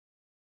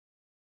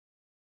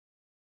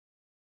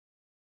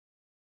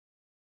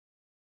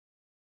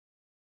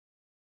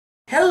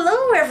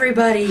Hello,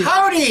 everybody.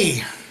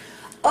 Howdy!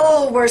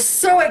 Oh, we're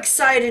so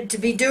excited to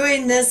be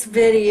doing this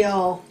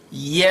video.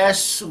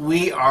 Yes,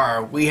 we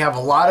are. We have a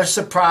lot of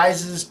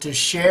surprises to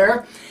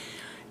share,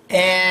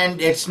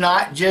 and it's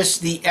not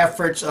just the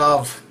efforts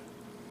of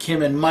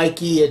Kim and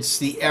Mikey, it's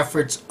the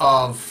efforts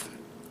of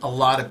a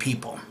lot of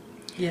people.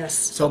 Yes.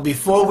 So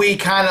before we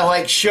kind of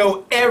like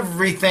show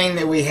everything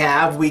that we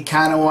have, we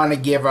kind of want to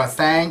give our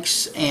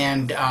thanks,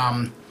 and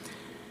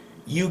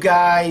you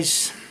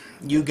guys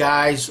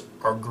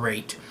are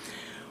great.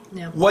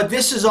 Yeah. What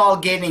this is all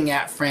getting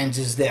at, friends,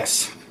 is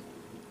this.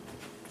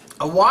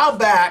 A while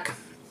back,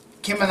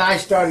 Kim and I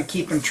started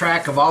keeping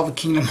track of all the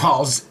Kingdom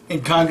Halls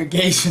and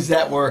congregations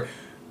that were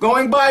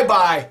going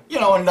bye-bye. You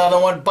know, another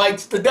one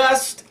bites the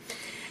dust.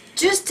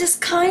 Just as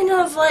kind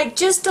of like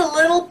just a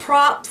little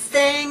prop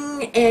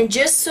thing, and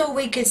just so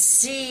we could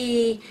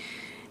see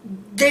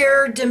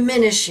they're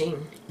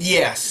diminishing.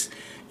 Yes.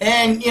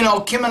 And, you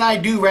know, Kim and I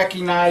do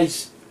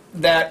recognize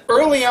that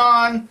early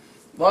on,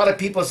 a lot of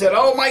people said,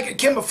 oh, Mike and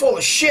Kim are full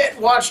of shit.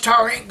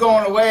 Watchtower ain't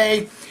going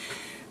away.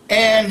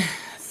 And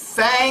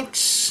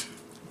thanks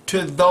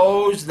to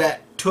those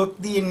that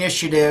took the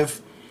initiative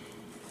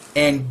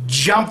and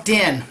jumped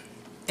in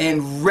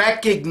and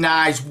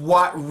recognized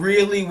what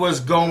really was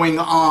going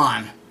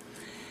on.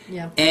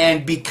 Yeah.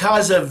 And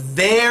because of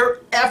their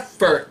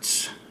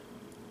efforts,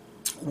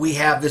 we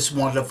have this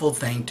wonderful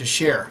thing to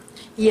share.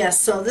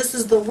 Yes, so this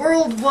is the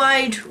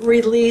worldwide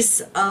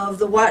release of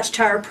the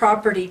Watchtower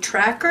Property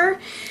Tracker.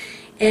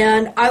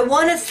 And I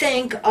want to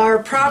thank our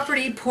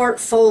property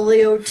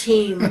portfolio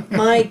team.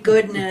 My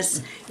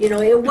goodness. You know,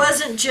 it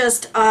wasn't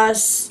just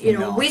us. You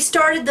know, No. we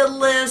started the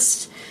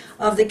list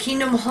of the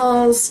Kingdom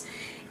Halls,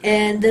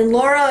 and then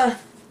Laura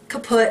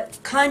Kaput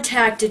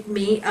contacted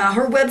me.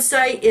 Her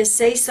website is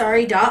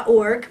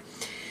saysorry.org.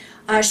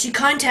 She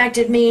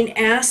contacted me and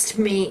asked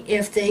me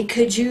if they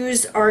could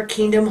use our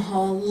Kingdom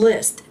Hall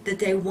list, that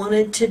they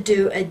wanted to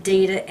do a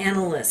data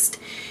analyst.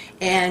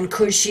 And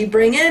could she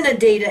bring in a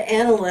data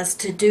analyst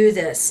to do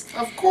this?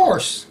 Of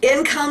course.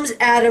 In comes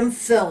Adam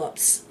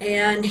Phillips,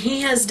 and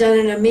he has done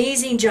an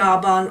amazing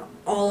job on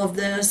all of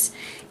this.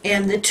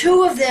 And the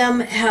two of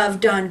them have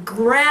done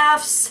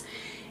graphs,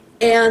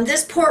 and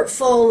this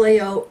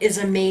portfolio is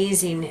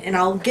amazing. And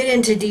I'll get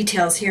into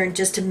details here in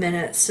just a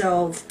minute.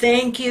 So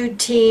thank you,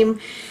 team.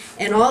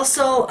 And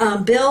also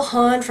Bill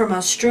Hahn from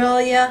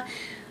Australia.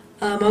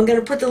 I'm going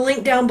to put the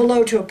link down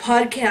below to a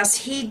podcast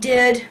he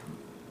did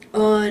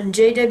on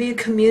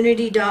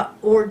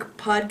jwcommunity.org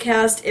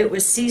podcast. It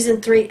was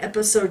season 3,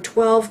 episode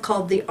 12,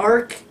 called The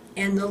Ark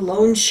and the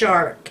Lone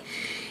Shark.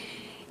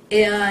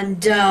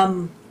 And,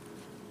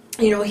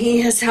 you know,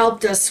 he has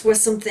helped us with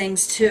some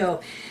things too.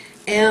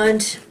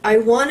 And I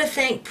want to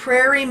thank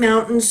Prairie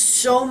Mountain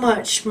so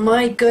much.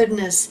 My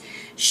goodness.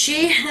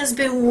 She has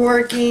been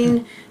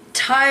working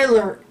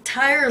tirelessly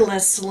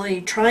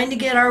trying to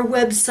get our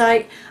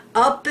website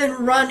up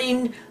and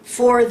running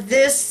for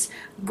this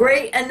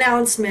great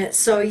announcement.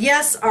 So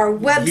yes, our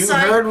website, You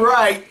heard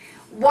right.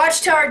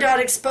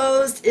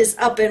 watchtower.exposed, is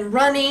up and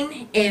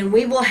running, and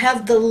we will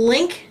have the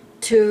link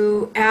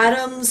to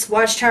Adam's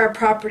Watchtower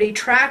Property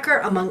Tracker,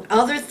 among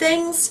other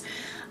things.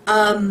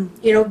 You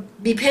know,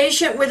 be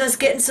patient with us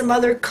getting some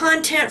other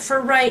content for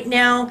right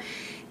now,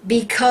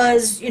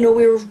 because, you know,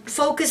 we were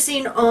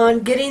focusing on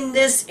getting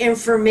this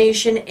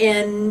information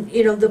and,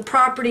 you know, the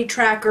property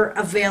tracker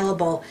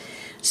available.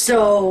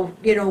 So,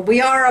 you know, we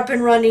are up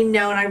and running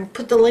now, and I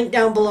put the link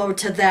down below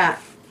to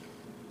that.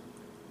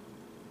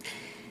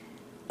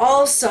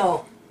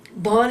 Also,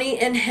 Bonnie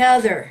and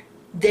Heather,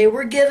 they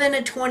were given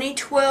a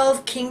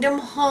 2012 Kingdom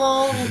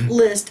Hall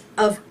list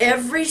of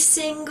every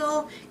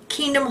single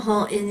Kingdom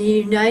Hall in the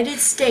United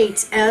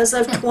States as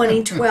of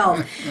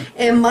 2012.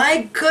 And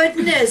my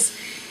goodness,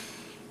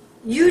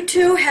 you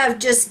two have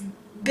just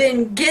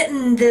been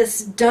getting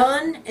this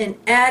done and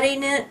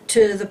adding it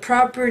to the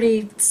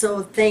property,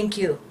 so thank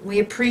you. We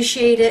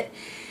appreciate it.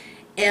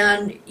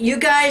 And you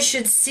guys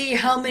should see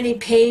how many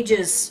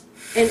pages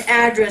and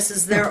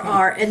addresses there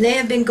are, and they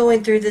have been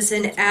going through this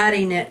and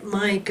adding it.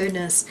 My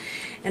goodness.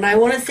 And I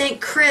want to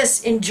thank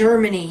Chris in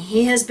Germany.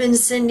 He has been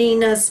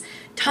sending us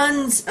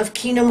tons of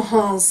Kingdom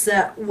Halls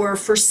that were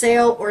for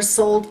sale or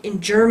sold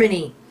in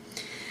Germany.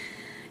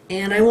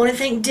 And I want to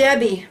thank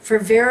Debbie for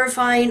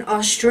verifying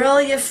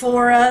Australia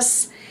for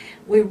us.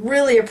 We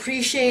really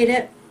appreciate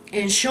it.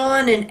 And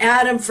Sean and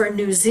Adam for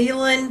New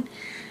Zealand.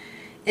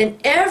 And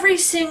every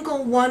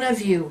single one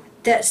of you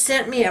that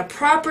sent me a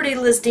property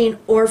listing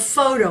or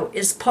photo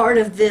is part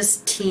of this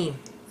team.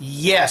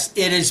 Yes,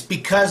 it is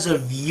because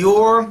of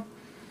your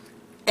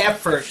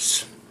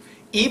efforts.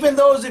 Even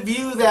those of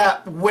you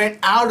that went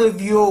out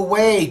of your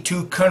way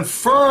to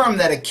confirm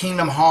that a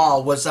Kingdom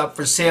Hall was up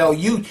for sale,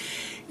 you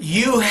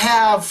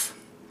have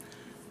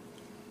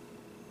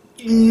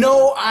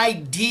no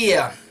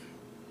idea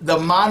the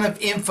amount of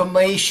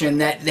information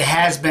that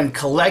has been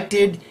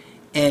collected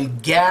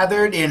and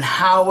gathered and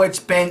how it's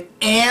been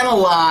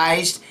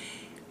analyzed,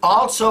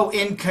 also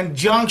in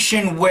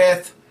conjunction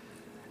with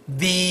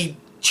the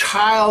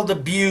child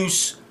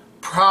abuse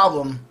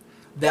problem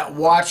that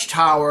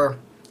Watchtower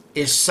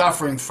is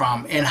suffering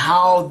from, and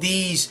how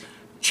these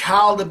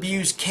child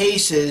abuse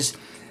cases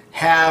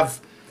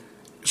have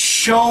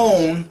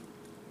shown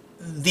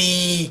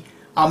the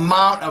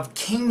amount of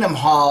kingdom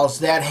halls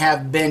that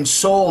have been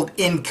sold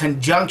in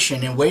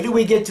conjunction. And wait till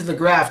we get to the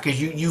graph,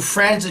 because you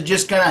friends are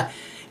just gonna,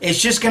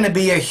 it's just gonna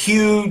be a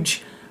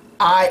huge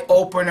eye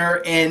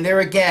opener. And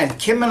there again,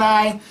 Kim and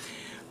I,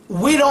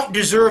 we don't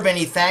deserve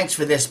any thanks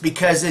for this,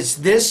 because it's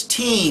this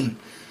team,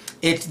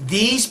 it's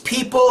these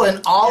people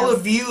and all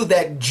of you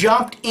that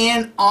jumped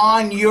in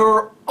on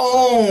your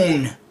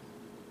own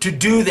to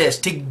do this,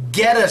 to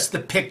get us the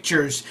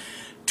pictures,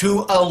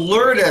 to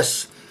alert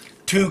us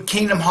to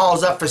Kingdom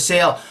Halls up for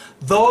sale.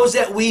 Those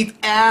that we've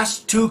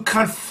asked to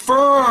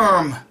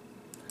confirm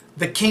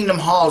the Kingdom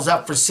Halls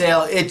up for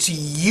sale. It's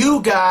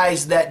you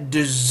guys that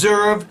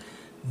deserve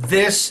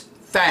this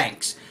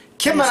thanks.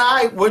 Kim and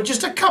I were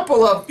just a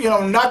couple of,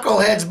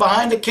 knuckleheads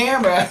behind the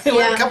camera.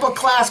 We're a couple of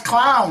class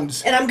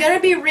clowns. And I'm going to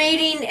be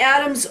reading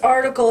Adam's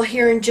article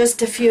here in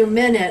just a few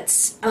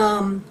minutes,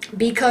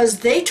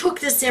 because they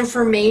took this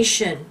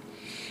information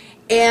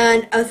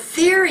and a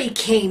theory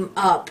came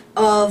up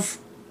of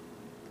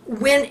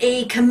when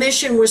a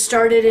commission was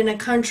started in a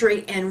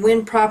country and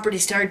when property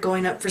started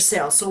going up for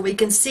sale. So we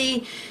can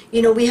see,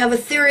 we have a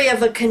theory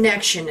of a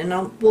connection,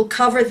 and we'll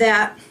cover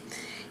that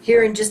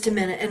here in just a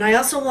minute. And I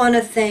also want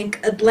to thank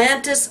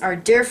Atlantis, our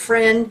dear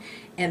friend,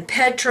 and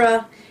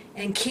Petra,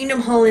 and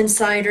Kingdom Hall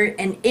Insider,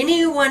 and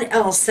anyone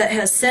else that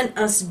has sent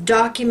us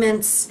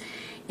documents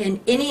and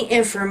any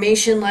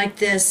information like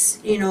this.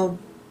 You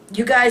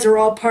guys are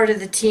all part of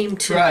the team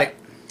too. Right.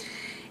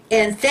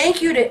 And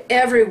thank you to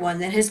everyone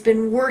that has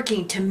been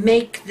working to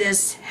make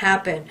this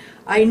happen.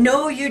 I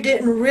know you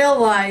didn't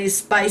realize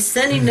by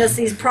sending us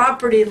these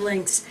property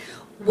links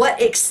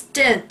what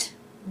extent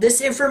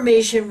this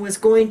information was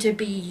going to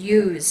be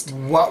used.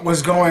 What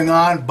was going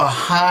on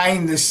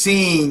behind the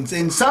scenes.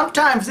 And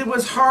sometimes it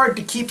was hard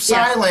to keep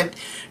silent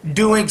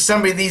doing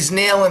some of these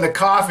nail in the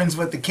coffins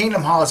with the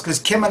Kingdom Halls, because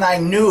Kim and I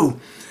knew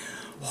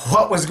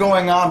what was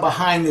going on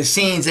behind the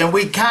scenes. And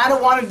we kind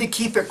of wanted to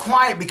keep it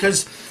quiet,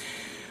 because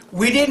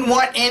we didn't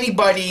want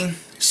anybody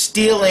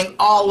stealing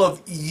all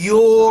of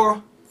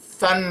your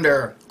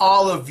thunder,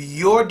 all of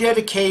your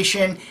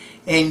dedication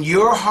and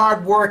your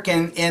hard work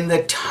and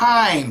the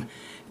time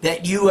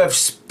that you have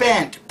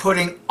spent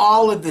putting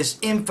all of this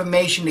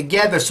information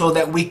together, so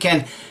that we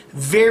can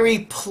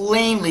very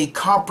plainly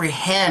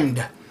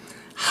comprehend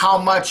how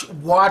much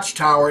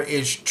Watchtower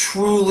is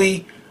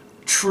truly,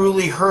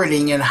 truly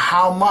hurting, and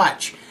how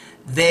much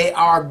they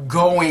are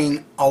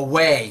going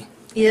away.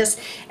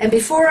 Yes, and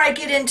before I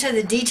get into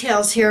the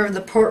details here of the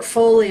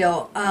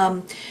portfolio,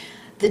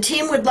 the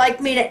team would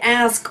like me to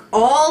ask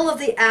all of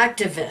the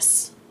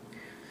activists,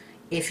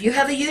 if you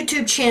have a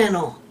YouTube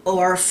channel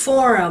or a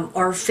forum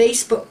or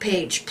Facebook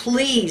page,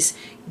 please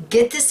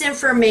get this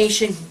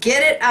information,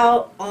 get it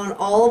out on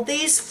all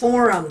these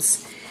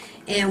forums.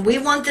 And we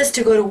want this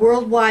to go to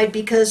worldwide,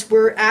 because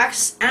we're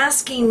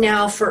asking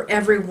now for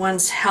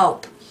everyone's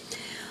help.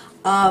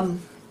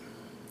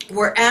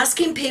 We're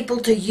asking people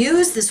to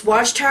use this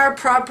Watchtower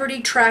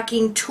property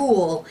tracking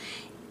tool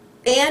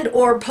and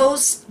or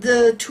post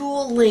the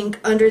tool link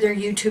under their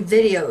YouTube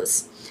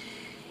videos.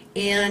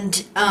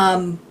 And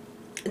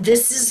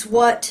this is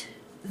what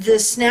the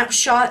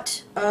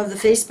snapshot of the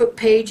Facebook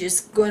page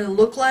is going to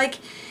look like.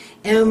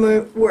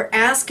 And we're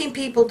asking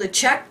people to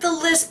check the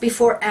list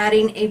before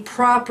adding a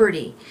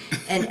property.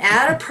 And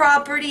add a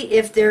property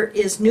if there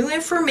is new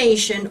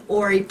information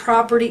or a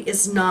property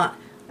is not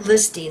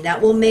listing.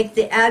 That will make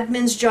the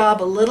admin's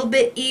job a little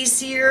bit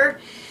easier.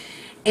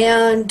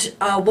 And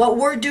what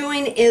we're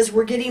doing is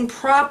we're getting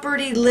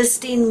property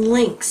listing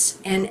links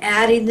and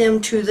adding them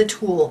to the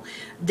tool.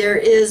 There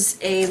is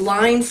a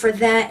line for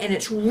that, and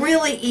it's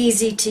really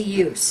easy to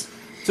use.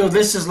 So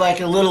this is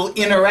like a little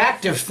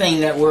interactive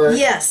thing that we're...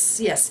 Yes,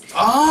 yes.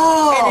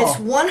 Oh! And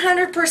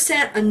it's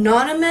 100%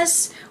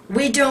 anonymous.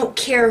 We don't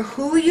care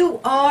who you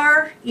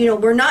are.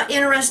 We're not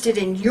interested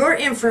in your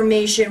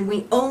information.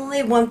 We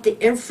only want the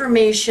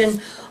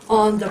information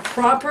on the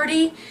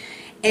property.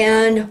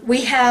 And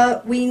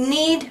we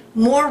need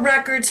more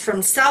records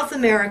from South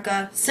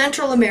America,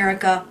 Central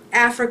America,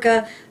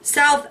 Africa,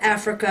 South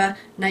Africa,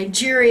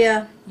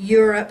 Nigeria,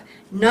 Europe,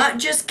 not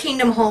just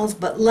Kingdom Halls,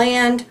 but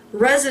land,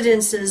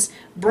 residences,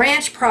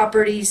 branch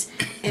properties,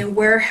 and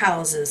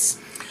warehouses.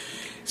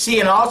 See,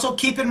 and also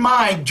keep in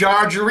mind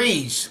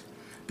jarjarees,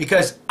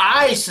 because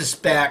I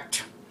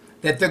suspect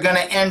that they're going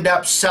to end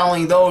up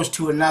selling those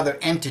to another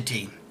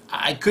entity.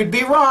 I could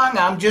be wrong,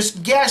 I'm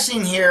just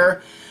guessing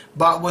here,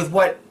 but with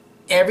what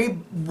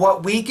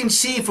we can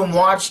see from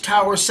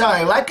Watchtower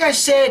selling, like I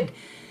said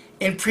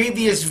in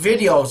previous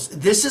videos,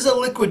 this is a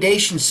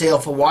liquidation sale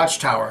for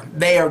Watchtower.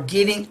 They are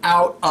getting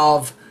out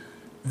of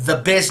the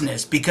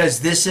business,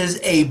 because this is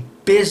a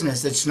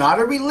business. It's not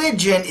a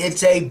religion,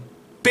 it's a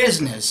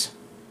business.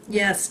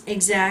 Yes,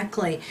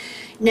 exactly.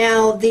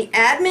 Now, the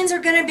admins are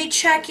going to be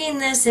checking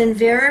this and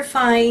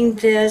verifying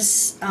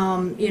this,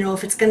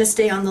 if it's going to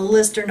stay on the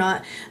list or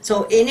not.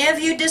 So any of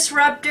you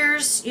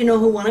disruptors,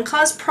 who want to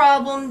cause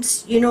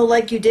problems,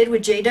 like you did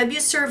with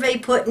JW Survey,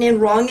 putting in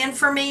wrong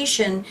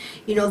information,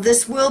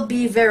 this will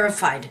be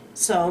verified.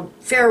 So,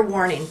 fair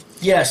warning.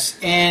 Yes,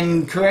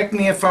 and correct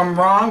me if I'm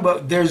wrong,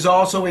 but there's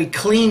also a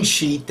clean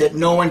sheet that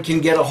no one can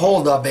get a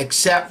hold of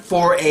except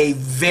for a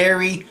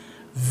very,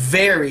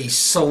 very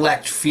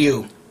select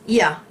few.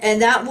 Yeah,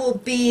 and that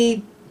will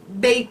be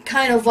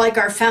kind of like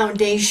our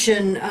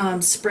foundation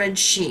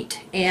spreadsheet,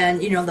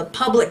 and the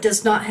public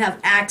does not have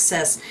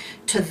access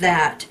to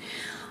that.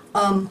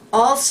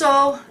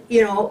 Also,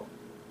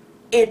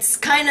 it's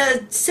kind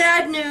of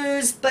sad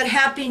news but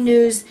happy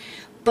news,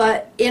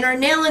 but in our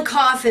nail and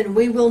coffin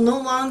we will no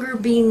longer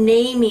be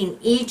naming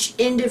each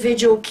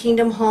individual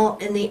Kingdom Hall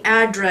and the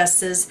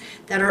addresses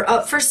that are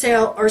up for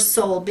sale or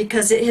sold,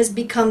 because it has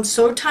become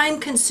so time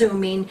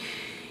consuming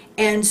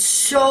and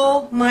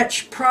so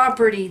much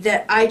property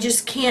that I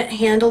just can't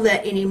handle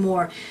that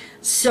anymore.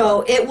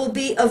 So it will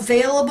be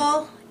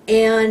available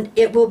and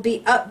it will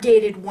be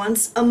updated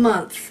once a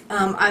month.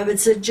 I would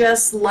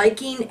suggest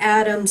liking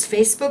Adam's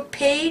Facebook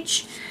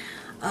page.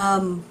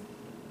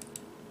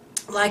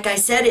 Like I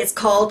said, it's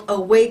called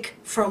Awake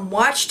from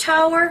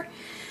Watchtower,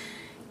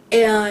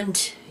 and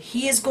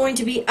he is going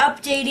to be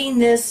updating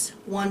this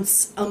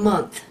once a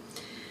month.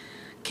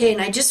 Okay,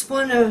 and I just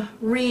want to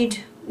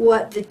read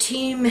what the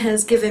team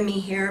has given me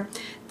here.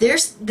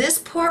 This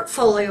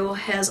portfolio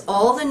has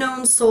all the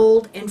known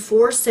sold and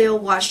for sale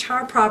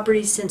Watchtower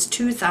properties since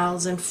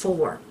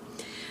 2004,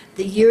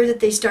 the year that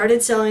they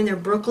started selling their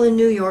Brooklyn,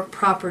 New York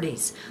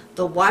properties.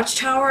 The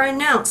Watchtower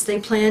announced they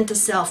plan to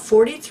sell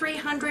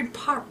 4,300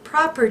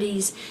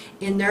 properties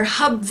in their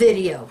hub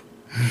video.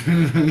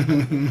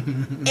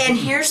 And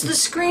here's the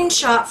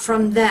screenshot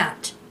from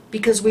that,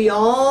 because we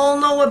all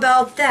know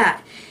about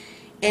that.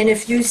 And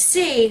if you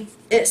see,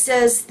 it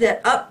says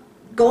that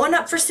going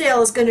up for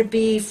sale is going to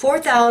be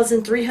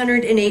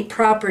 4,308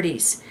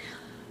 properties.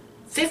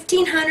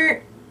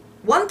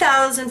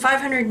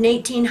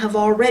 1,518 have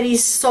already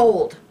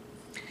sold.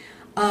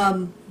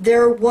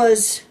 There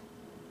was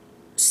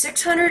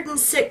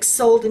 606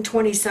 sold in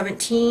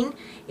 2017,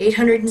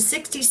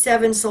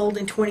 867 sold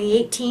in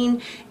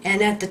 2018,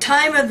 and at the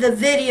time of the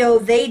video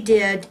they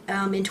did,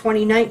 in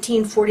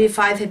 2019,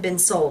 45 had been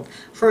sold,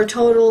 for a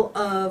total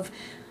of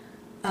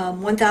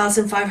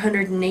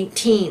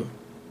 1,518.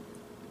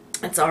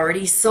 It's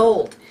already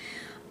sold.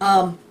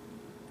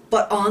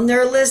 But on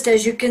their list,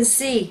 as you can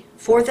see,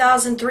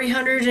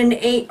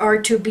 4,308 are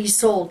to be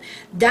sold.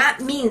 That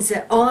means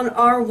that on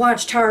our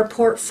Watchtower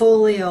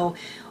portfolio,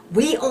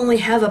 we only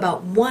have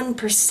about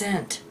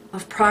 1%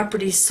 of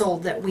properties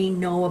sold that we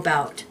know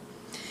about.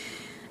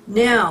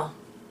 Now,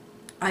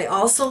 I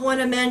also want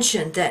to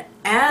mention that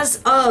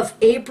as of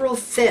April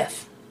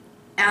 5th,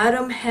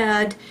 Adam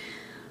had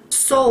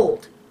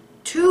sold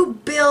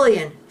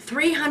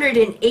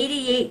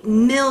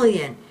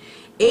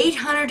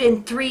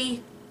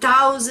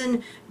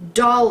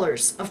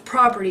 $2,388,803,000 of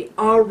property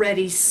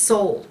already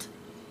sold.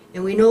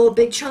 And we know a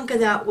big chunk of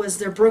that was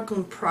their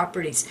Brooklyn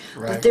properties.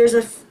 Right. But there's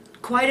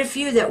quite a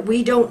few that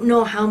we don't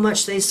know how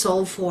much they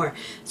sold for.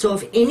 So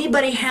if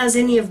anybody has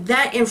any of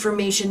that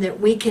information that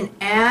we can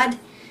add,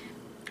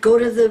 go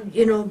to the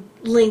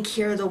link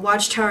here, the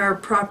Watchtower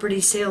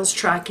property sales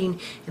tracking,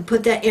 and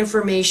put that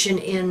information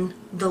in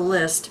the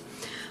list.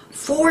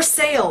 For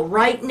sale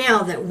right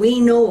now that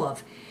we know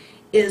of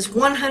is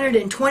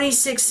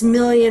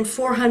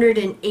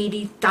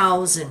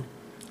 126,480,000.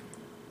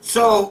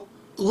 So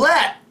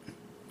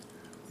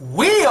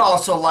we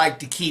also like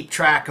to keep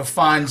track of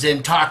funds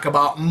and talk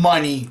about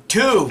money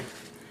too.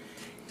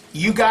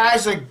 You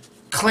guys are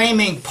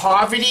claiming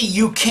poverty.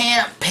 You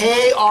can't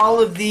pay all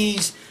of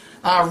these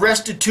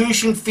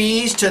restitution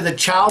fees to the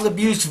child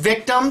abuse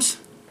victims.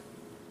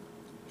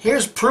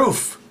 Here's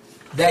proof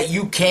that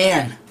you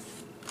can.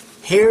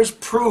 Here's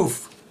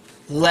proof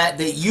that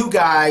you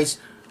guys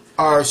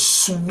are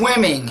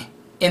swimming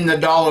in the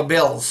dollar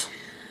bills.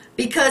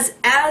 Because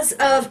as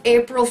of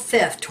April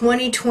 5th,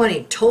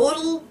 2020,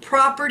 total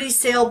property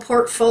sale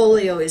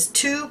portfolio is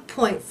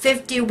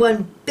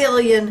 $2.51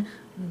 billion.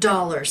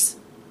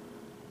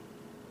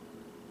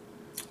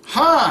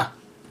 Huh.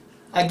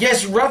 I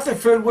guess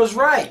Rutherford was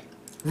right.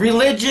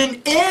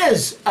 Religion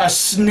is a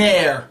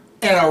snare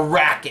and a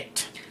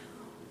racket.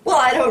 Well,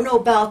 I don't know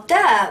about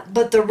that,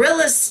 but the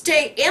real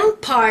estate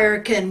empire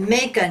can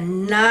make a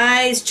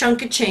nice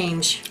chunk of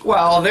change.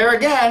 Well, there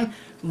again,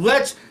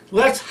 let's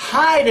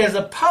hide as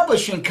a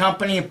publishing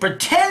company and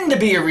pretend to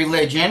be a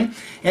religion,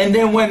 and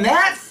then when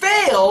that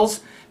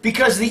fails,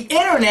 because the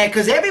internet,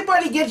 because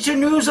everybody gets your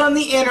news on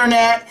the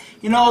internet,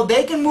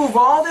 they can move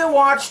all their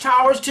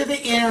watchtowers to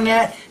the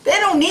internet. They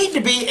don't need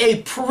to be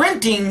a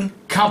printing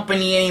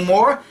company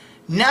anymore.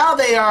 Now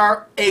they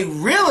are a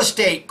real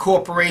estate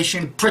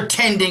corporation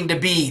pretending to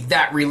be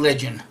that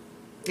religion.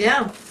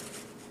 Yeah.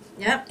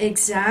 Yep,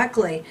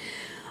 exactly.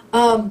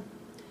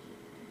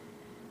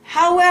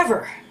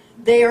 However,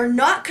 They are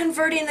not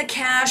converting the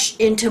cash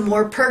into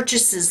more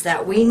purchases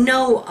that we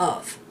know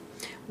of.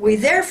 We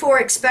therefore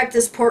expect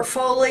this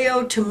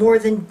portfolio to more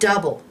than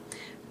double.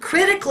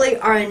 Critically,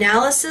 our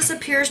analysis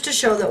appears to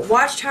show that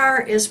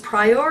Watchtower is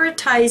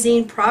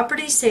prioritizing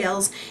property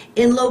sales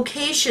in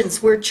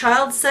locations where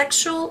child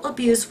sexual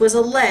abuse was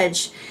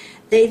alleged.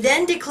 They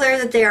then declare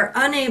that they are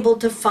unable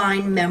to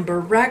find member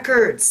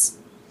records.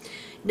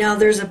 Now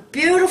there's a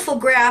beautiful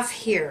graph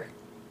here,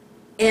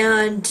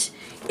 and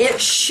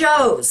it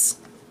shows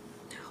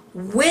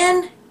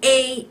when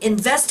a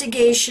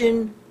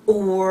investigation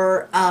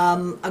or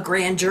a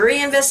grand jury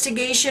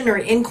investigation or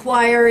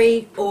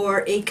inquiry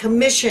or a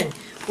commission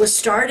was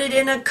started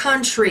in a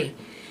country,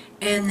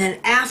 and then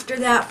after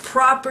that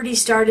property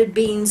started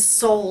being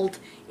sold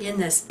in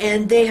this,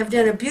 and they have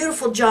done a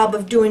beautiful job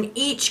of doing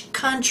each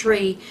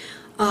country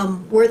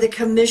where the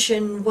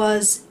commission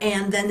was,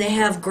 and then they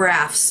have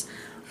graphs.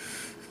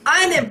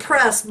 I'm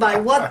impressed by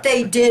what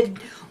they did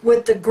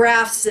with the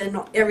graphs and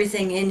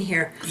everything in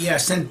here.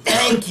 Yes, and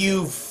thank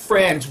you,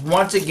 friends,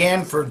 once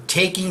again for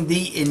taking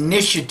the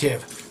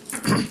initiative,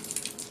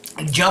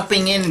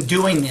 jumping in and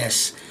doing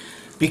this,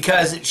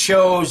 because it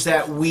shows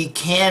that we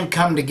can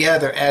come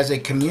together as a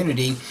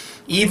community,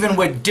 even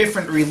with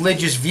different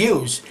religious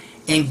views,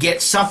 and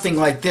get something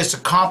like this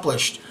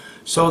accomplished,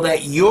 so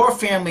that your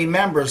family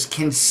members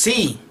can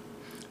see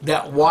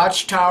that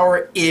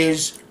Watchtower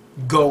is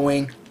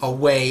going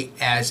away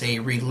as a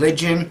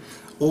religion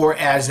or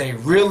as a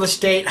real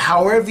estate,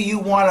 however you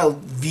want to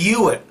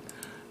view it.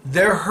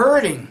 They're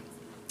hurting,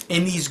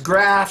 and these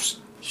graphs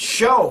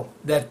show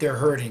that they're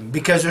hurting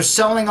because they're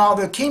selling all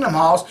their kingdom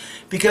halls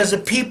because the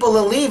people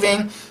are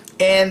leaving,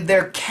 and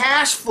their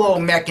cash flow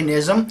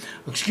mechanism,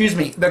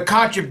 the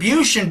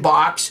contribution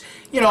box,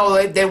 you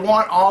know, they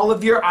want all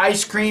of your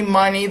ice cream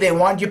money, they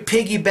want your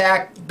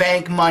piggyback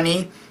bank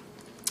money.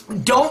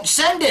 Don't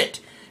send it,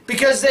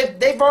 because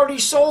they've already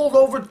sold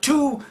over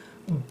 $2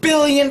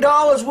 billion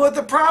worth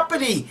of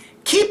property.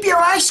 Keep your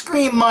ice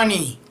cream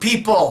money,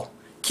 people.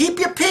 Keep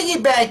your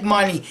piggy bank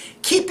money.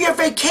 Keep your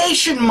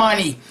vacation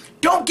money.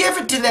 Don't give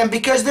it to them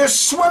because they're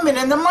swimming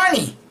in the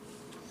money.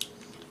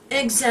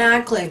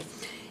 Exactly.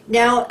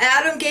 Now,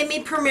 Adam gave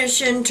me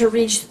permission to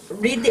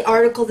read the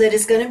article that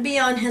is going to be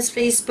on his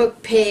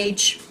Facebook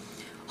page,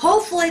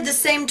 hopefully the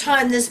same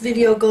time this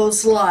video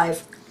goes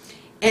live.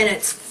 And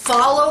it's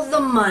Follow the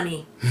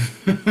Money.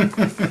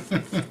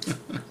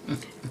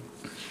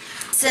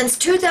 Since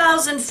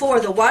 2004,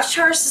 the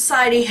Watchtower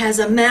Society has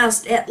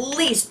amassed at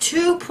least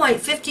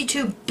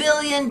 $2.52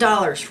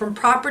 billion from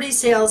property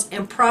sales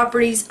and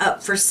properties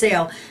up for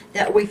sale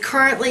that we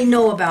currently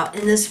know about,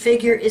 and this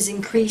figure is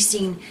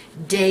increasing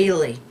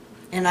daily.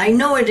 And I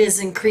know it is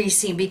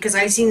increasing because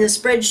I seen the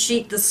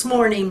spreadsheet this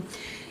morning,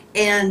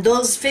 and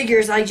those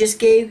figures I just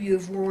gave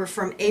you were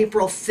from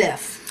April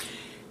 5th,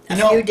 a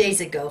few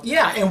days ago.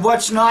 Yeah, and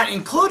what's not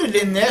included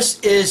in this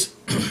is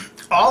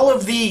all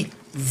of the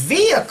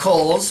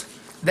vehicles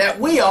that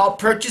we all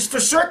purchased for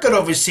circuit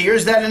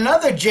overseers that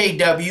another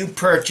JW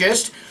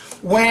purchased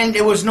when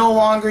it was no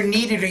longer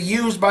needed or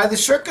used by the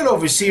circuit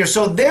overseer.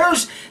 So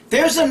there's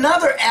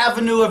another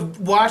avenue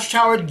of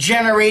Watchtower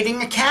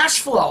generating a cash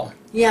flow.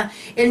 Yeah,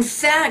 in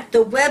fact,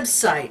 the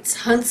websites,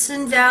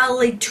 Hudson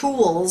Valley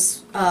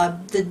Tools,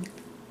 the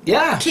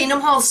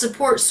Kingdom Hall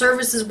Support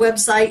Services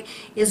website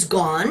is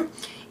gone,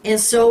 and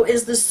so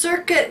is the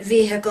Circuit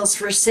Vehicles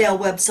for Sale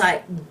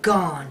website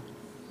gone.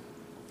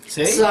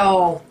 See?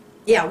 So,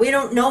 yeah, we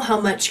don't know how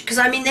much, because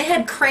I mean, they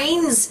had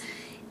cranes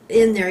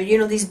in there, you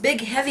know, these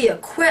big heavy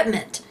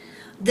equipment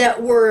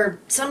that were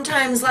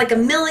sometimes like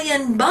 $1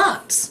 million.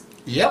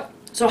 Yep.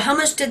 So how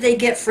much did they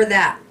get for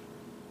that?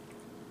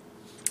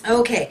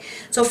 Okay,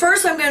 so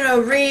first I'm going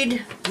to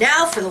read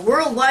now for the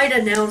worldwide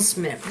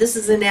announcement. This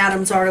is in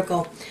Adam's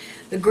article.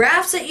 The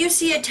graphs that you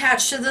see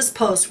attached to this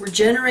post were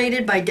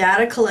generated by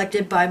data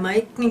collected by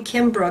Mike and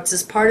Kim Brooks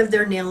as part of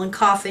their Nail and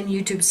Coffin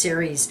YouTube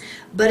series,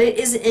 but it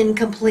is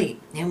incomplete,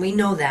 and we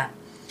know that.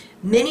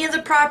 Many of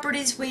the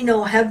properties we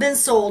know have been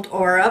sold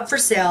or are up for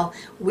sale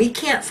we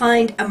can't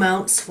find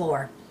amounts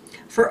for.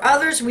 For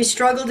others, we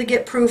struggle to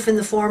get proof in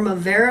the form of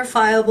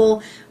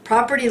verifiable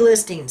property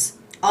listings.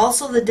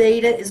 Also, the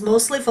data is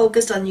mostly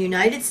focused on the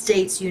United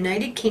States,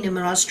 United Kingdom,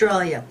 and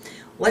Australia.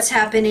 What's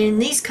happening in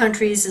these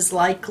countries is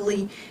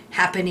likely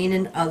happening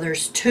in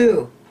others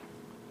too.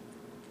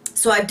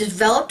 So I've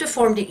developed a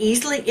form to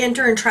easily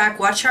enter and track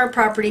Watchtower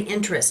property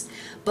interests,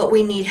 but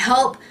we need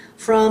help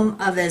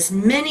of as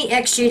many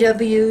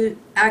ex-JW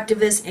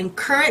activists and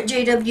current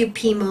JW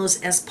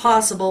PMOs as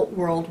possible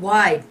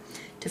worldwide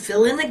to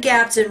fill in the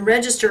gaps and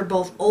register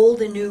both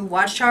old and new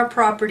Watchtower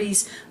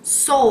properties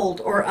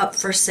sold or up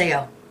for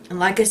sale. And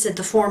like I said,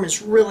 the form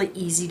is really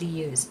easy to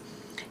use.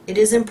 It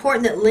is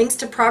important that links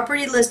to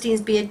property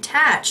listings be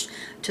attached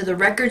to the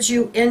records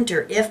you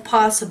enter, if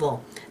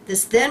possible.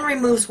 This then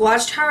removes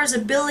Watchtower's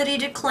ability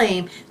to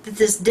claim that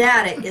this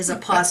data is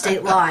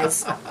apostate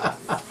lies.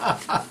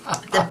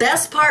 The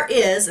best part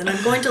is, and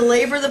I'm going to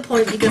labor the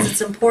point because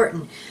it's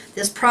important,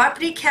 this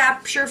property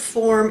capture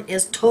form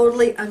is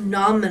totally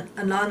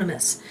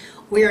anonymous.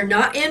 We are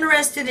not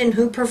interested in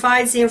who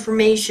provides the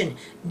information,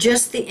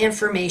 just the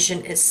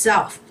information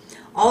itself.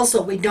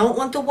 Also, we don't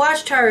want the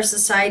Watchtower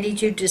Society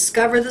to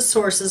discover the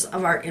sources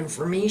of our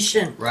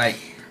information. Right.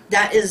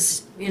 That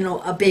is,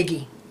 a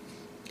biggie.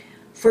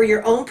 For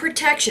your own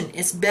protection,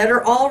 it's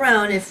better all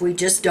around if we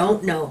just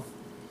don't know.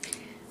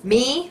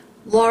 Me,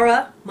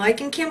 Laura,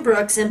 Mike and Kim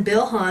Brooks, and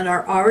Bill Hahn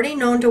are already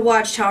known to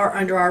Watchtower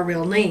under our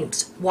real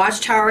names.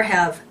 Watchtower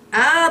have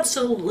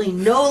absolutely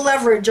no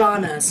leverage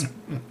on us.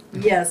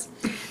 Yes,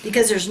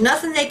 because there's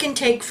nothing they can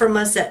take from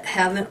us that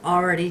haven't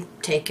already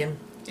taken.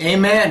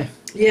 Amen.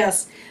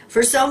 Yes.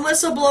 For some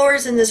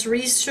whistleblowers in this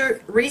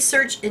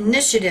research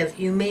initiative,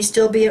 you may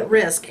still be at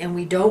risk, and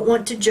we don't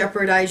want to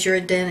jeopardize your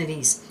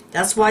identities.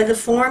 That's why the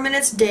forum and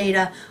its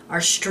data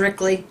are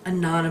strictly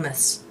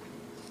anonymous.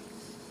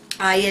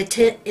 I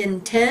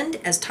intend,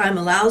 as time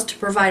allows, to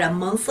provide a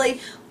monthly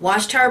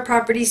Watchtower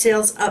property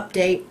sales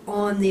update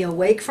on the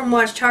Awake from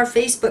Watchtower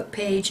Facebook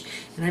page,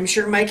 and I'm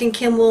sure Mike and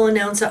Kim will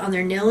announce it on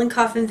their nail and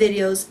coffin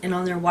videos and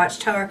on their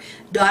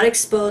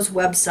watchtower.exposed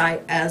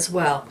website as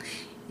well.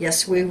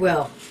 Yes, we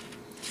will.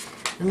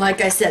 And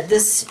like I said,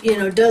 this,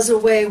 does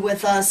away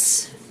with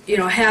us,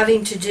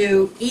 having to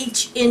do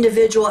each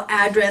individual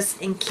address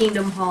in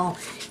Kingdom Hall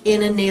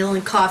in a nail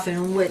and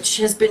coffin, which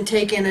has been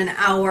taking an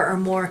hour or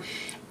more,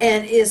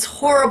 and is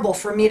horrible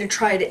for me to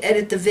try to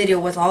edit the video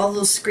with all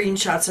those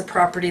screenshots of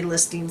property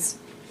listings.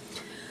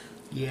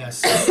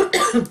 Yes.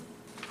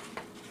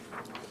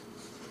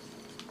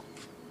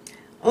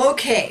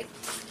 Okay,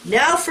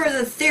 now for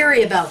the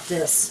theory about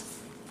this.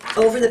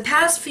 Over the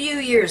past few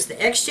years, the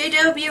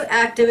XJW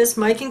activists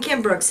Mike and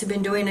Kim Brooks have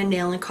been doing a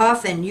nail and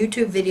coffin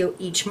YouTube video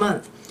each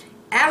month,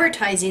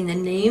 advertising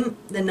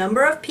the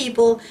number of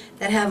people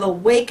that have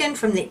awakened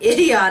from the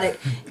idiotic,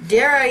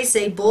 dare I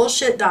say,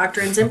 bullshit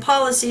doctrines and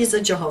policies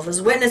of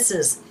Jehovah's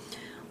Witnesses.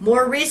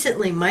 More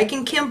recently, Mike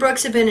and Kim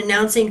Brooks have been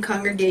announcing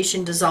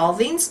congregation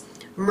dissolvings,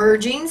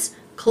 mergings,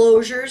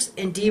 closures,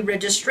 and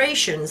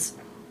deregistrations,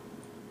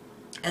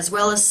 as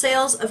well as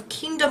sales of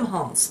kingdom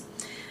halls,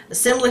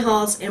 assembly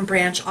halls, and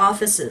branch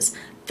offices.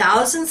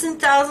 Thousands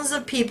and thousands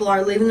of people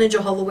are leaving the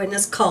Jehovah's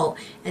Witness cult,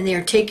 and they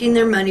are taking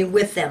their money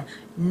with them.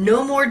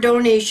 No more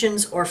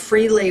donations or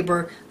free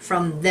labor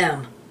from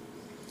them.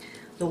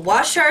 The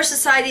Watchtower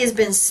Society has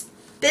been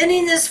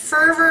spinning this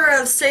fervor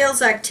of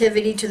sales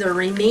activity to the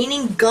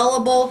remaining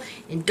gullible,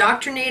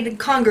 indoctrinated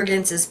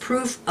congregants as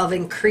proof of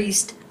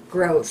increased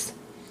growth.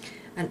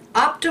 An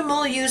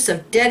optimal use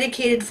of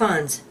dedicated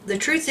funds. The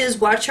truth is,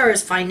 Watchtower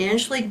is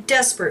financially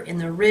desperate in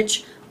the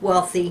rich,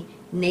 wealthy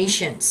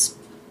nations.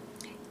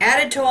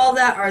 Added to all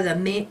that are the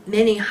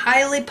many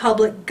highly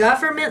public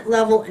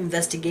government-level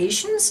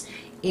investigations,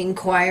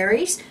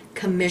 inquiries,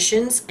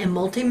 commissions, and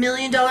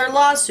multi-million-dollar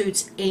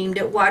lawsuits aimed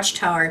at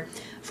Watchtower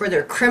for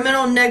their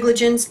criminal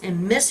negligence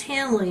and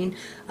mishandling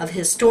of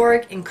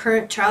historic and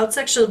current child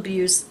sexual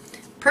abuse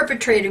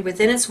perpetrated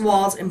within its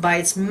walls and by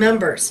its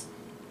members.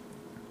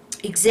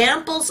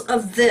 Examples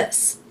of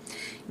this.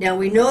 Now,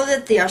 we know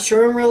that the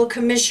Australian Royal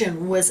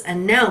Commission was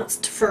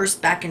announced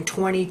first back in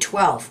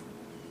 2012.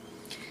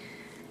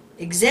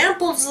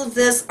 Examples of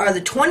this are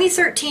the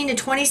 2013 to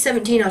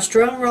 2017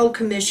 Australian Royal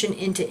Commission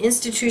into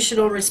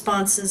Institutional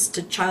Responses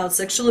to Child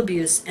Sexual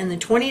Abuse and the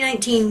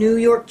 2019 New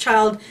York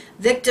Child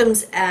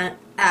Victims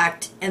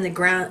Act and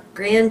the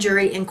Grand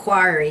Jury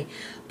Inquiry.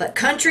 But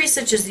countries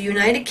such as the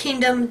United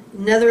Kingdom,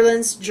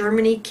 Netherlands,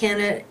 Germany,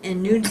 Canada,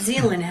 and New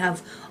Zealand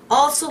have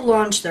also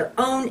launched their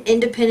own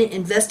independent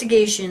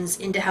investigations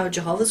into how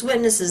Jehovah's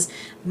Witnesses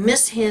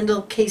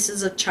mishandle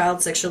cases of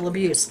child sexual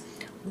abuse.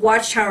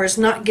 Watchtower is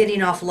not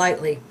getting off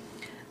lightly.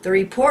 The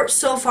reports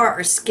so far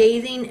are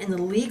scathing, and the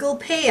legal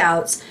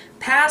payouts,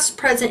 past,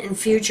 present, and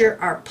future,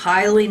 are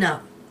piling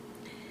up.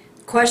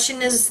 The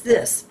question is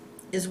this: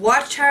 is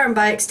Watchtower, and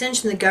by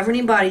extension the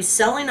governing body,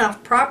 selling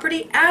off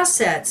property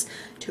assets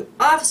to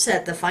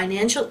offset the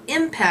financial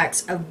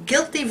impacts of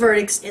guilty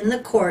verdicts in the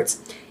courts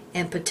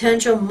and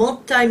potential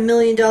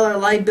multi-million-dollar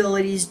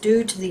liabilities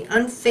due to the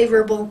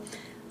unfavorable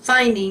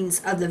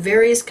findings of the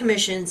various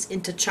commissions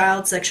into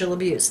child sexual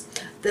abuse?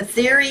 The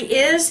theory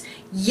is,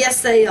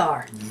 yes, they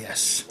are.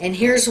 Yes. And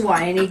here's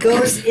why. And he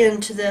goes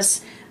into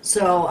this,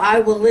 so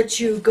I will let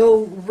you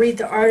go read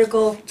the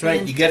article. That's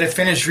right. You got to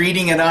finish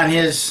reading it on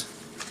his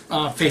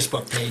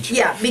Facebook page.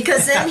 Yeah,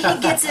 because then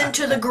he gets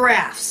into the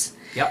graphs.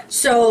 Yep.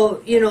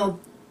 So,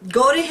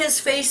 go to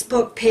his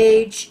Facebook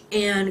page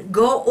and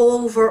go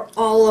over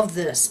all of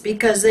this,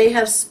 because they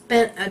have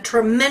spent a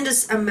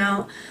tremendous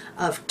amount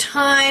of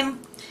time.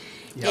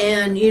 Yep.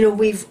 And,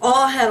 we've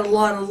all had a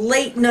lot of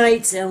late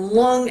nights and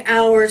long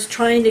hours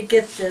trying to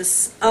get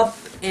this up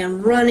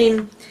and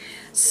running.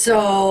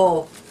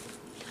 So,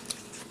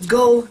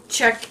 go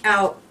check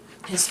out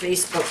his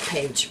Facebook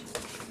page.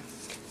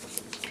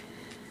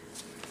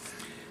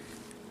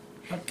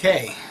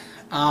 Okay.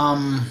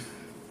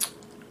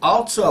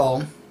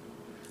 Also,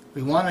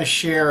 we want to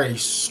share a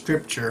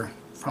scripture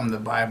from the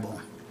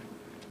Bible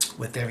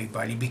with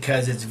everybody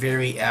because it's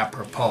very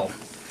apropos.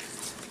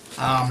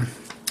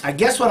 I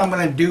guess what I'm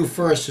going to do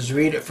first is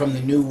read it from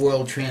the New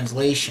World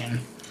Translation,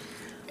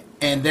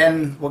 and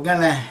then we're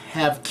going to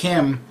have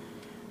Kim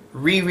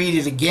reread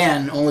it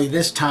again, only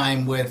this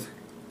time with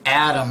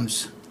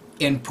Adam's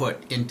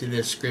input into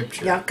this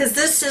scripture. Yeah, because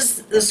this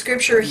is the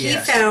scripture he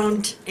Yes.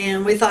 found,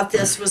 and we thought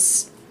this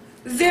was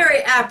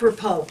very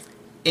apropos.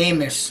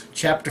 Amos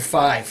chapter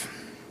 5,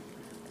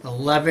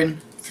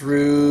 11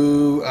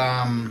 through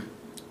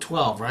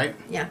 12, right?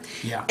 Yeah.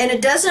 Yeah. And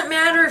it doesn't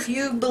matter if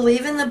you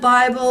believe in the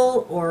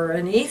Bible or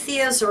an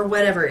atheist or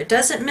whatever. It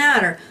doesn't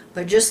matter.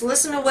 But just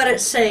listen to what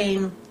it's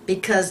saying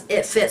because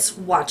it fits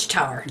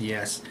Watchtower.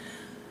 Yes.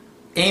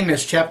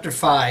 Amos chapter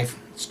 5,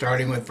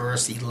 starting with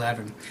verse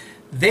 11.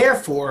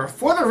 Therefore,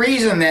 for the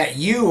reason that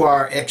you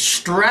are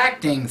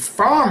extracting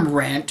farm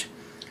rent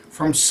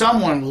from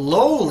someone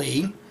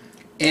lowly,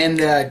 and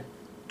the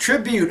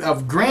tribute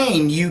of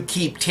grain you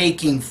keep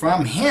taking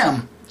from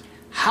him,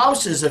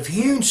 houses of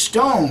hewn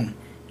stone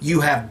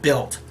you have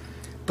built,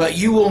 but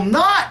you will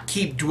not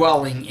keep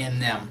dwelling in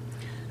them.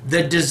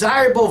 The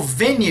desirable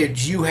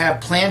vineyards you have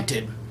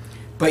planted,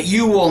 but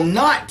you will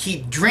not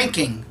keep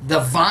drinking the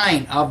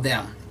vine of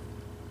them.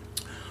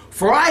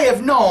 For I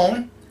have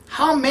known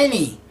how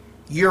many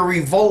your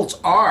revolts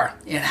are,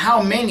 and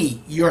how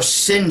many your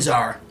sins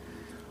are.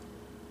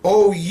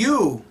 O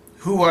you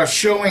who are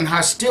showing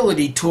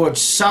hostility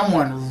towards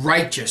someone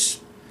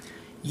righteous,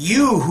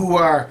 you who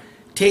are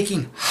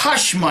taking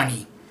hush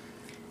money,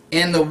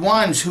 and the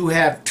ones who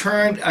have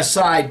turned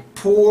aside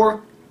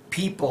poor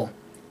people,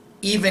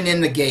 even in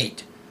the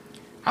gate.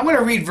 I'm going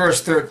to read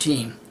verse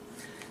 13.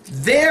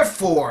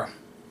 Therefore,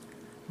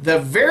 the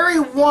very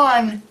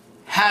one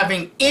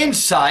having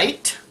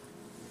insight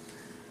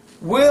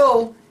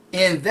will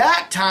in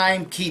that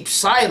time keep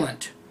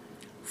silent,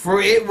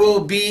 for it will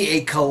be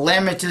a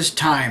calamitous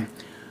time.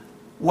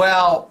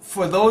 Well,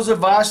 for those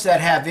of us that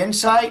have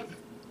insight,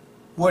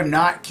 we're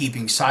not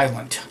keeping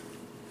silent.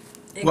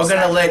 Exactly. We're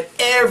going to let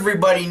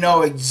everybody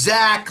know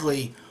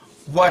exactly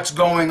what's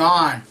going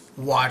on,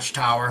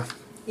 Watchtower.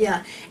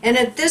 Yeah. And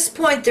at this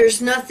point,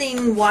 there's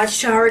nothing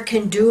Watchtower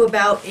can do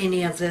about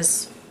any of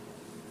this.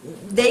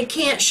 They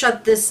can't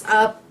shut this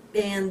up,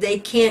 and they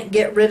can't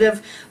get rid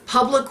of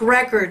public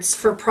records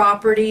for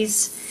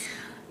properties,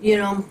 you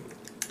know.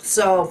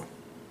 So,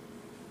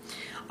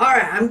 all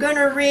right, I'm going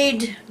to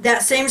read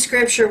that same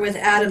scripture with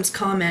Adam's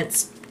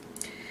comments.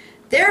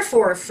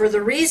 Therefore, for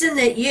the reason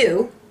that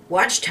you,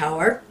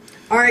 Watchtower,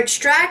 are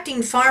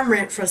extracting farm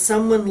rent from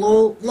someone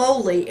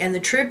lowly, and the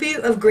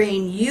tribute of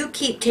grain you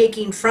keep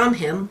taking from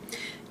him,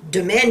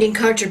 demanding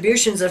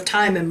contributions of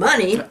time and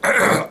money.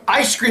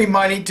 Ice cream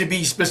money, to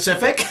be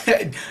specific.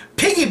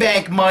 Piggy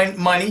bank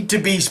money, to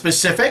be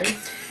specific.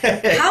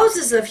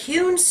 Houses of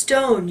hewn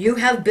stone you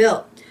have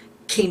built,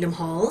 kingdom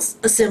halls,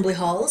 assembly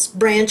halls,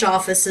 branch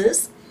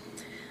offices,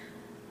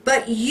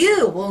 but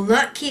you will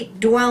not keep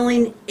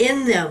dwelling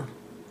in them.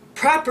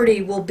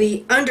 Property will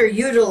be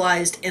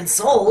underutilized and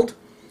sold.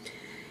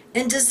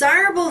 And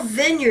desirable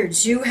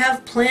vineyards you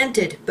have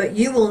planted, but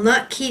you will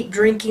not keep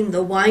drinking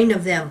the wine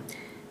of them.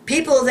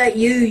 People that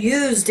you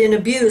used and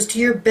abused to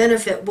your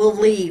benefit will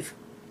leave.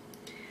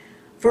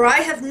 For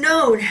I have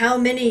known how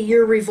many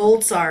your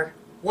revolts are.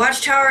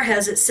 Watchtower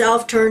has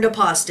itself turned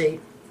apostate.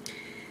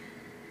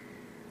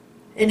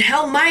 And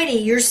how mighty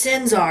your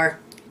sins are.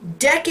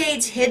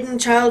 Decades hidden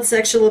child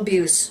sexual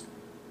abuse.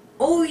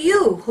 O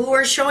you who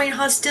are showing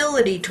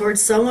hostility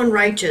towards someone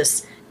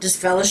righteous,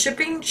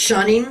 disfellowshipping,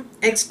 shunning,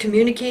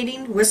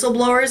 excommunicating,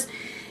 whistleblowers,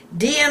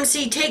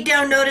 DMC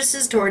takedown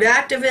notices toward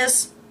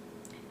activists.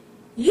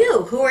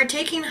 You who are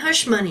taking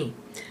hush money,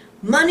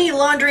 money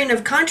laundering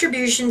of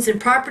contributions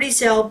and property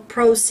sale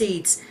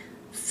proceeds,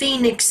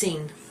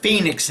 phoenixing.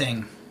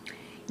 Phoenixing.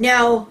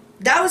 Now,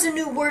 that was a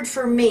new word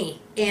for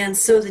me, and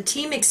so the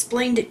team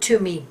explained it to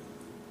me.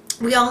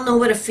 We all know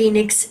what a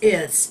phoenix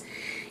is.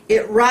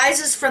 It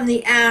rises from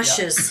the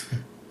ashes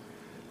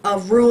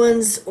of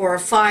ruins or a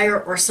fire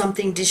or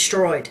something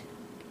destroyed.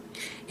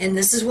 And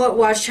this is what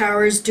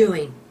Watchtower is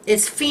doing.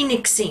 It's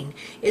phoenixing.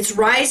 It's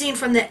rising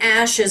from the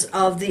ashes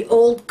of the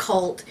old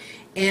cult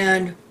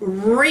and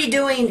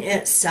redoing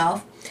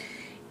itself.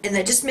 And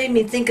that just made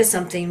me think of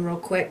something real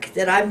quick,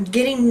 that I'm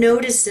getting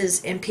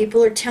notices and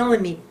people are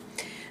telling me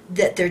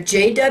that their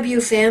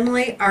JW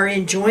family are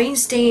enjoying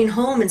staying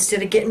home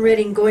instead of getting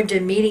ready and going to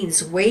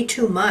meetings way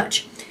too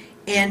much.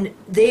 And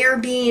they are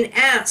being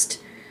asked,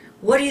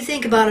 what do you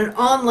think about an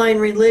online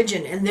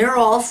religion? And they're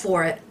all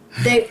for it.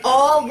 They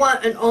all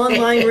want an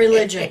online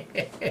religion.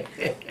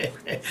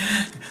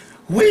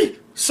 We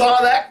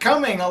saw that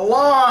coming a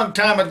long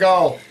time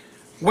ago.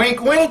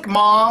 Wink, wink,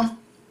 Mom.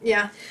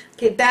 Yeah.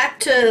 Okay, back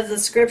to the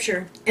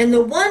scripture. And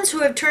the ones who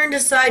have turned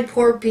aside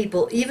poor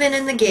people, even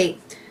in the gate,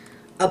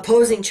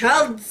 opposing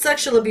child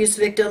sexual abuse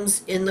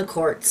victims in the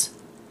courts.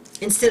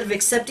 Instead of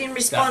accepting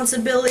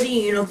responsibility,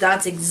 you know,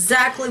 that's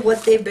exactly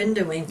what they've been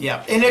doing.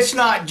 Yeah, and it's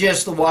not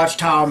just the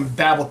Watchtower and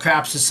Babel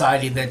Crap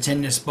Society that's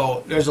in this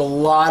boat. There's a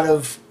lot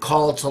of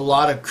cults, a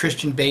lot of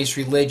Christian-based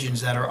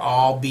religions that are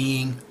all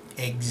being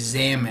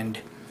examined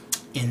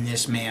in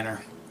this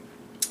manner.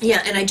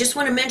 Yeah, and I just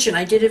want to mention,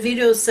 I did a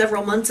video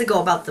several months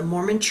ago about the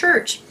Mormon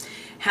Church,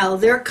 how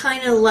they're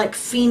kind of like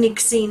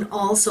phoenixing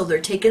also. They're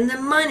taking the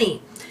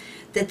money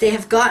that they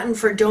have gotten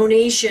for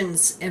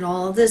donations and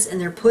all of this, and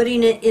they're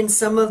putting it in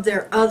some of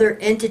their other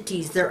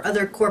entities, their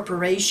other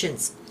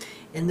corporations.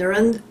 And they're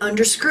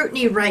under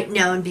scrutiny right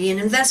now and being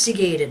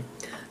investigated.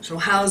 So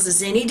how is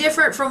this any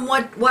different from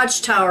what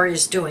Watchtower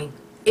is doing?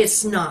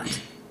 It's not.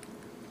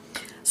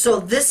 So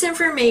this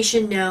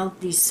information now,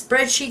 these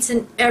spreadsheets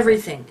and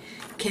everything,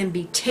 can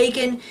be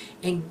taken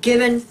and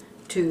given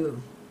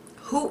to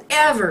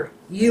whoever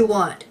you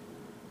want.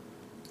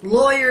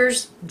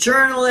 Lawyers,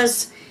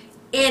 journalists,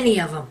 any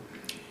of them.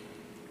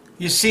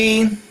 You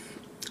see,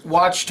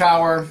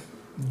 Watchtower,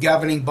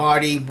 governing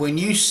body, when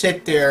you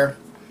sit there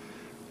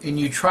and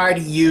you try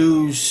to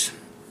use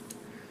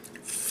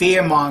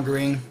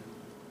fear-mongering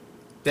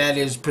that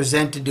is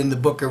presented in the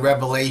book of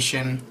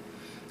Revelation,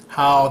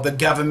 how the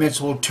governments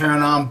will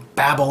turn on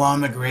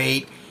Babylon the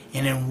Great,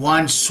 and in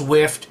one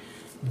swift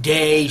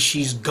day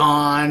she's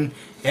gone.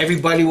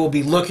 Everybody will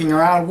be looking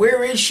around,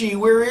 where is she?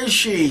 Where is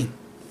she?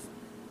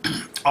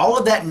 All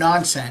of that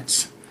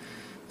nonsense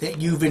that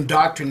you've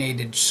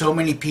indoctrinated so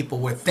many people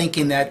with,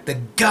 thinking that the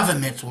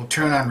governments will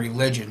turn on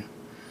religion.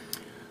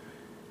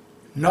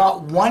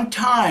 Not one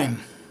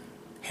time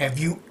have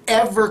you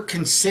ever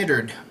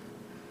considered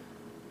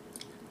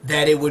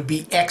that it would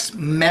be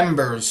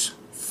ex-members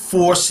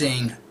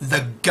forcing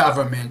the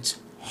government's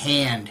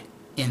hand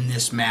in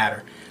this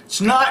matter.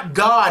 It's not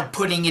God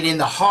putting it in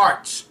the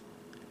hearts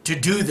to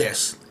do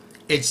this.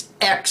 It's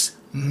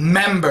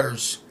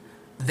ex-members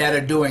that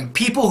are doing.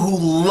 People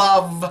who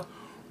love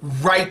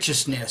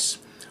righteousness,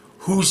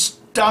 whose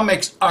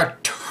stomachs are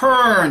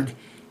turned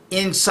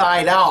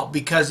inside out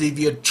because of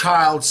your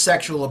child's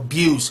sexual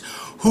abuse,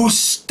 whose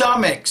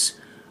stomachs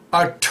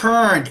are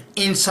turned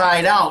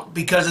inside out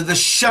because of the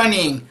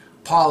shunning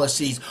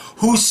policies,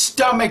 whose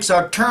stomachs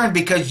are turned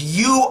because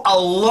you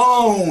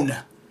alone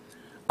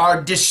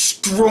are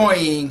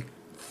destroying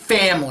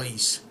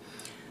families.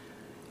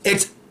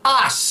 It's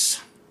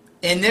us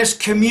in this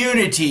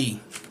community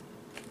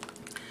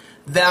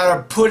that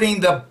are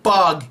putting the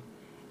bug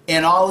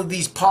in all of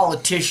these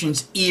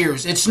politicians'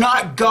 ears. It's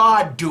not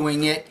God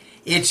doing it.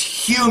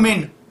 It's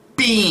human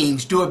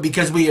beings do it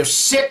because we are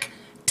sick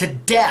to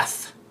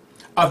death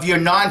of your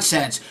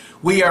nonsense.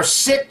 We are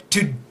sick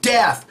to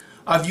death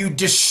of you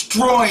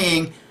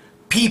destroying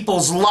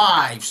people's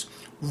lives.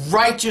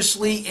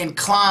 Righteously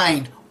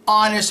inclined,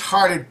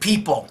 honest-hearted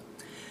people.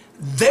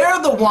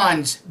 They're the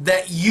ones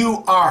that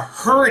you are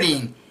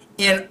hurting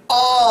in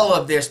all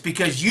of this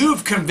because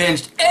you've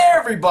convinced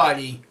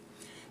everybody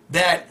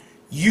that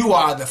you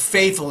are the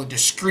faithful and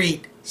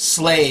discreet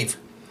slave.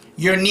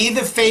 You're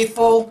neither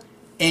faithful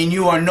and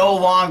you are no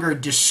longer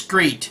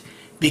discreet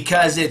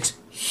because it's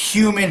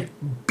human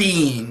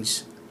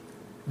beings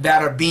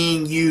that are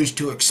being used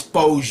to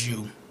expose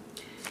you.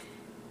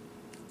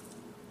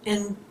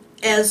 And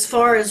as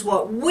far as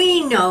what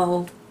we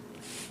know,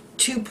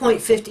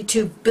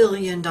 $2.52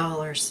 billion.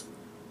 That's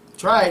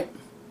right.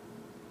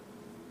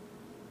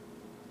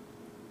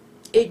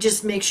 It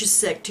just makes you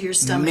sick to your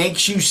stomach.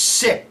 Makes you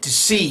sick to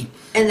see.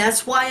 And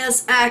that's why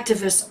us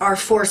activists are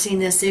forcing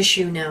this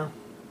issue now.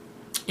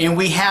 And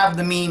we have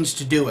the means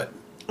to do it.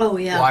 Oh,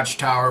 yeah.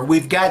 Watchtower.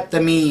 We've got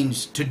the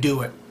means to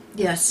do it.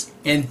 Yes.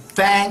 And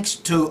thanks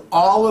to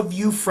all of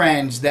you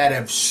friends that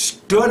have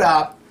stood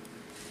up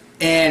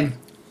and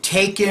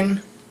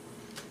taken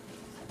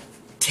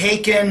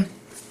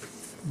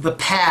the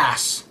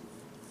pass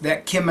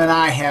that Kim and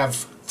I have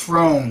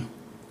thrown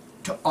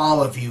to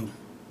all of you.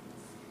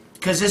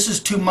 Because this is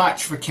too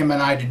much for Kim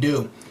and I to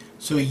do.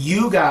 So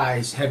you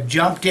guys have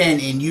jumped in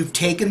and you've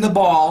taken the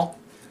ball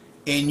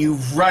and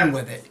you've run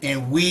with it.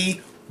 And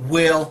we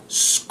will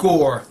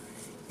score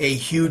a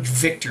huge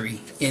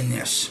victory in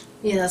this.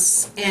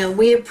 Yes, and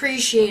we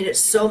appreciate it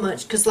so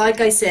much because, like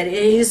I said,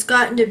 it has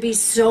gotten to be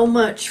so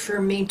much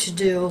for me to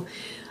do.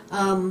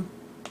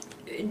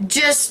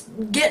 Just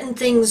getting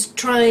things,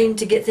 trying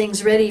to get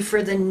things ready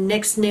for the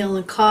next nail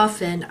in the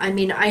coffin. I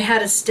mean, I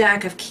had a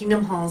stack of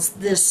Kingdom Halls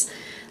this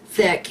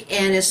thick,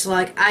 and it's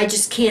like I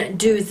just can't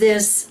do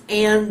this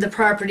and the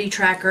property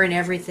tracker and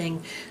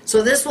everything.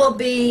 So this will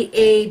be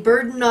a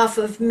burden off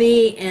of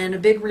me and a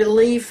big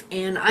relief,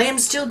 and I am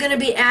still going to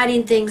be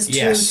adding things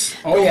to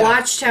the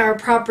Watchtower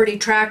property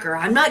tracker.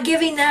 I'm not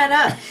giving that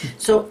up.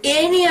 So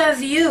any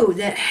of you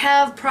that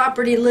have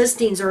property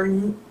listings or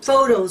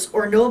photos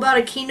or know about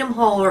a Kingdom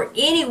Hall or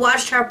any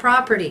Watchtower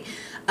property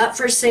up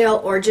for sale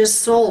or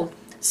just sold,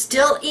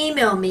 still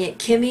email me at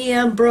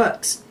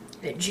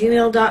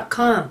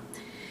kimmyambrooks@gmail.com.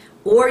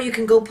 Or you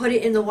can go put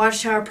it in the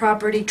Watchtower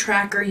property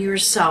tracker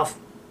yourself.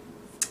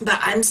 But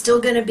I'm still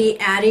going to be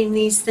adding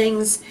these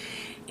things.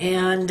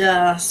 And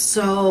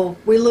so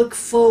we look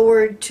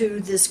forward to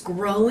this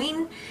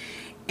growing.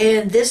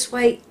 And this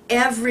way,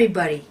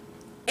 everybody,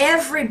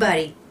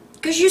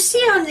 because you see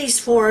on these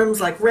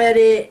forums like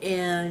Reddit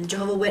and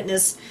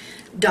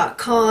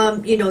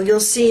JehovahWitness.com, you know,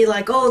 you'll see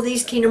like, oh,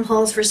 these Kingdom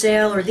Halls for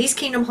sale, or these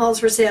Kingdom Halls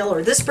for sale,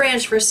 or this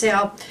branch for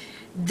sale.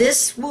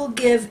 This will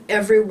give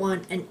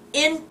everyone an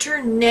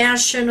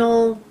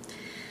international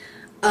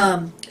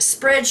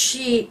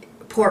spreadsheet,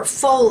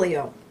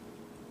 portfolio.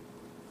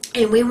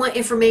 And we want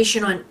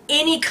information on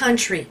any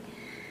country.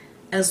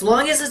 As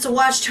long as it's a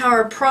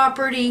Watchtower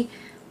property,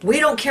 we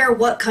don't care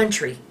what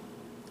country.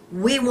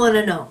 We want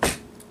to know.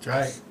 That's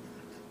right.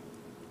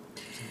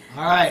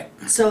 All right.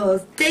 So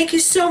thank you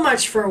so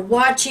much for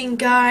watching,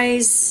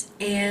 guys.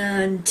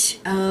 And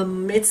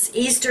it's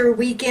Easter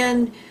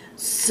weekend,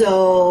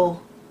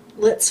 so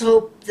let's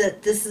hope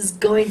that this is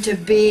going to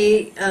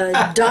be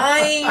a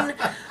dying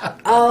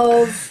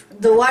of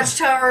the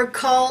Watchtower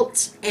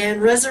cult and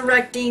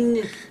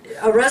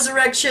a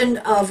resurrection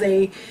of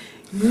a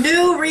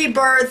new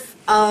rebirth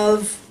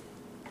of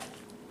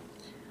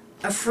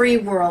a free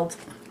world,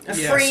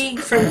 free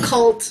from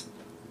cult,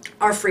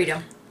 our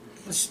freedom.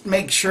 Let's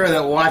make sure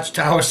that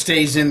Watchtower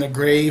stays in the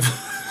grave.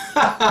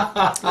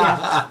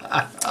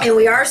 Yeah. And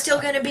we are still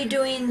going to be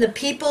doing the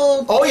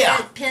people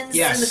pins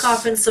in the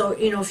coffin. So,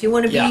 you know, if you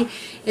want to be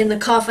in the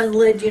coffin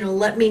lid, you know,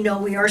 let me know.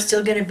 We are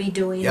still going to be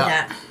doing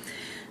that.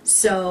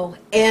 So,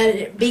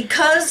 and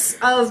because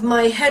of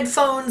my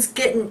headphones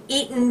getting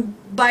eaten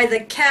by the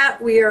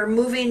cat, we are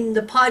moving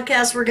the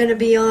podcast we're going to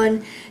be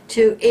on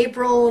to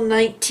April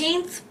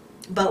 19th.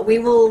 But we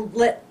will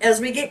as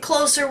we get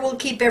closer, we'll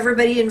keep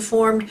everybody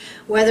informed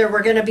whether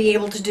we're going to be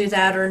able to do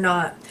that or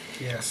not.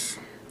 Yes.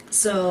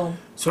 So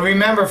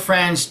remember,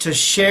 friends, to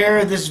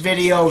share this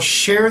video,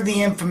 share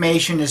the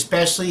information,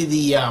 especially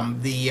the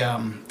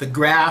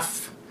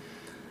graph,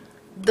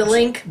 the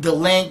link.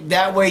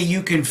 That way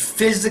you can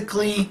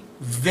visibly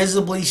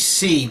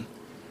see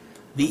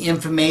the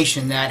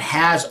information that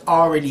has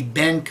already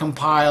been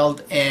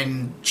compiled,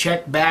 and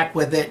check back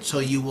with it so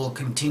you will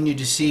continue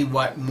to see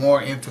what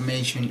more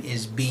information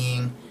is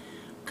being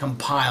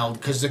compiled,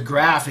 because the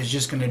graph is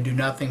just going to do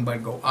nothing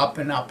but go up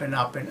and up and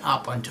up and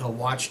up until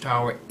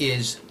Watchtower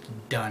is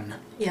done.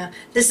 Yeah,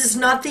 this is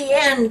not the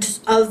end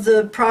of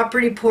the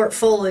property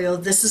portfolio.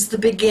 This is the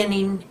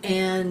beginning,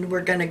 and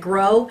we're going to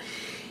grow.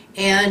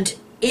 And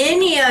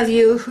any of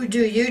you who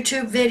do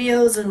YouTube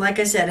videos, and like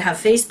I said, have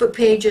Facebook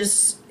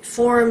pages,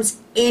 forums,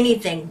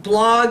 anything,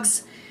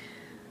 blogs,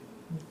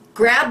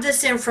 grab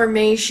this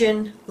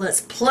information.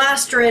 Let's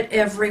plaster it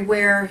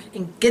everywhere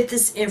and get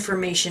this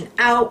information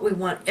out. We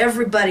want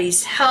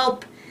everybody's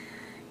help,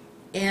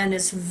 and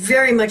it's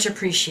very much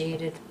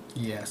appreciated.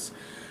 Yes.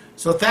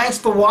 So thanks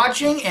for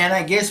watching, and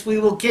I guess we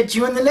will catch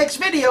you in the next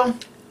video.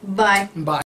 Bye. Bye.